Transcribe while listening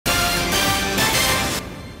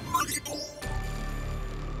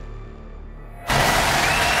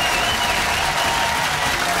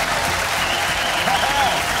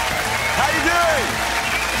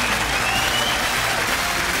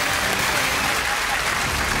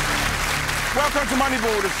Welcome to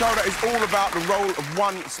Moneyball, the show that is all about the role of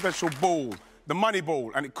one special ball, the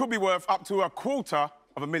Moneyball, and it could be worth up to £250,000.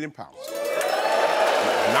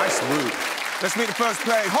 Nice move. Let's meet the first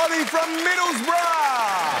player, Holly from Middlesbrough.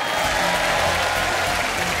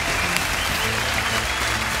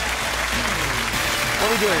 What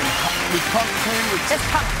are we doing? With pumpkin? With just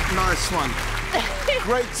pumpkin. Nice one.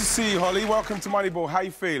 Great to see you, Holly. Welcome to Moneyball. How are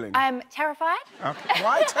you feeling? Terrified. Okay.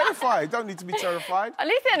 Why terrified? Don't need to be terrified.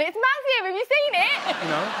 Listen, it's massive. Have you seen it? You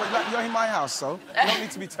know, but you're in my house, so you don't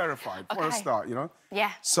need to be terrified. For a start, you know?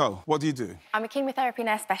 Yeah. So, what do you do? I'm a chemotherapy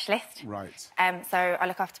nurse specialist. Right. So I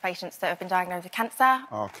look after patients that have been diagnosed with cancer.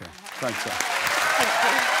 OK. Thank you. Thank you.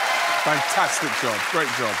 Fantastic job. Great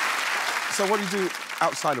job. So what do you do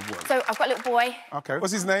outside of work? So I've got a little boy. OK.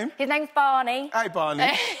 What's his name? His name's Barney. Hey, Barney.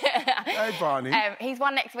 Hey, Barney. He's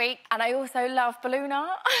one next week, and I also love balloon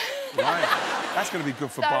art. Right. That's going to be good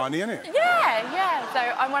for Barney, isn't it? Yeah, yeah. So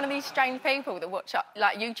I'm one of these strange people that watch,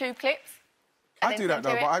 like, YouTube clips. I do that,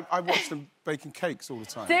 though, but I watch them baking cakes all the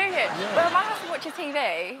time. Do you? Yeah. Well, my husband watches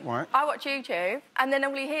TV. Right. I watch YouTube, and then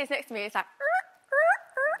all he hears next to me is like...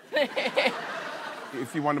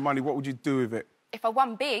 If you won the money, what would you do with it? If I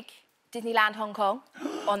won big, Disneyland Hong Kong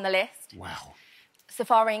on the list. Wow.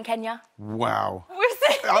 Safari in Kenya. Wow. We'll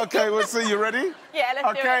see. OK, we'll see. You ready? Yeah,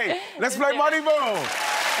 let's do it. OK, let's play Moneyball.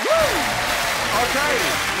 Woo! OK.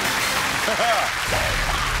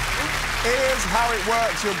 Here's how it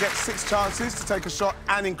works. You'll get 6 chances to take a shot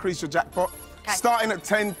and increase your jackpot, starting at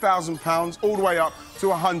 £10,000 all the way up to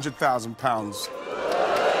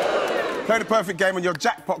 £100,000. Play the perfect game and your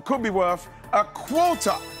jackpot could be worth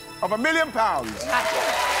 £250,000.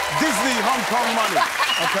 Disney Hong Kong money.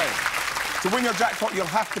 OK. To win your jackpot, you'll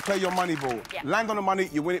have to play your Moneyball. Yeah. Land on the money,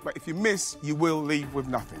 you win it, but if you miss, you will leave with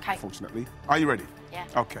nothing, unfortunately. Are you ready? Yeah.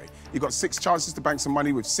 OK. You've got 6 chances to bank some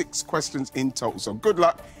money with 6 questions in total, so good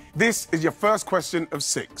luck. This is your first question of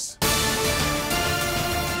 6.